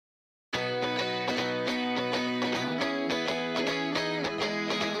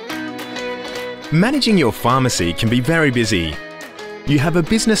Managing your pharmacy can be very busy. You have a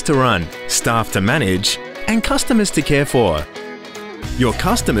business to run, staff to manage, and customers to care for. Your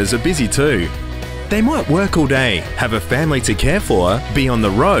customers are busy too. They might work all day, have a family to care for, be on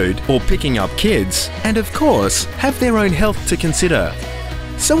the road or picking up kids, and of course, have their own health to consider.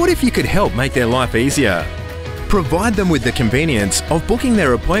 So what if you could help make their life easier? Provide them with the convenience of booking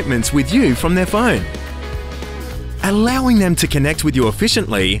their appointments with you from their phone, allowing them to connect with you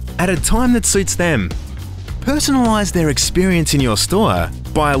efficiently at a time that suits them. Personalize their experience in your store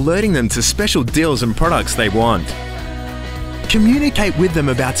by alerting them to special deals and products they want. Communicate with them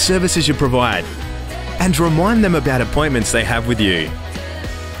about services you provide and remind them about appointments they have with you.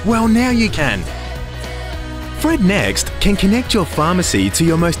 Well, now you can. Fred Next can connect your pharmacy to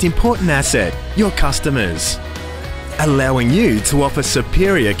your most important asset, your customers, allowing you to offer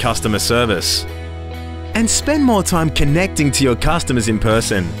superior customer service and spend more time connecting to your customers in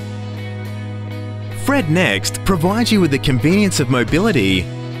person. Fred Next provides you with the convenience of mobility,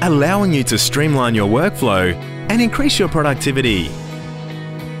 allowing you to streamline your workflow and increase your productivity,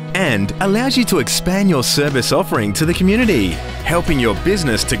 and allows you to expand your service offering to the community, helping your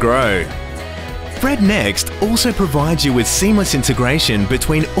business to grow. Fred Next also provides you with seamless integration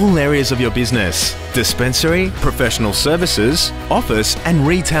between all areas of your business: dispensary, professional services, office and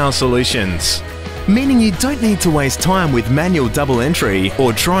retail solutions, meaning you don't need to waste time with manual double entry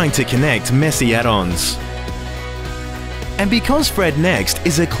or trying to connect messy add-ons. And because Fred Next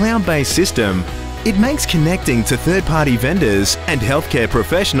is a cloud-based system, it makes connecting to third-party vendors and healthcare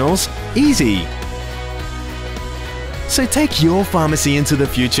professionals easy. So take your pharmacy into the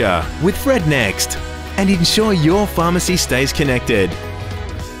future with Fred Next and ensure your pharmacy stays connected.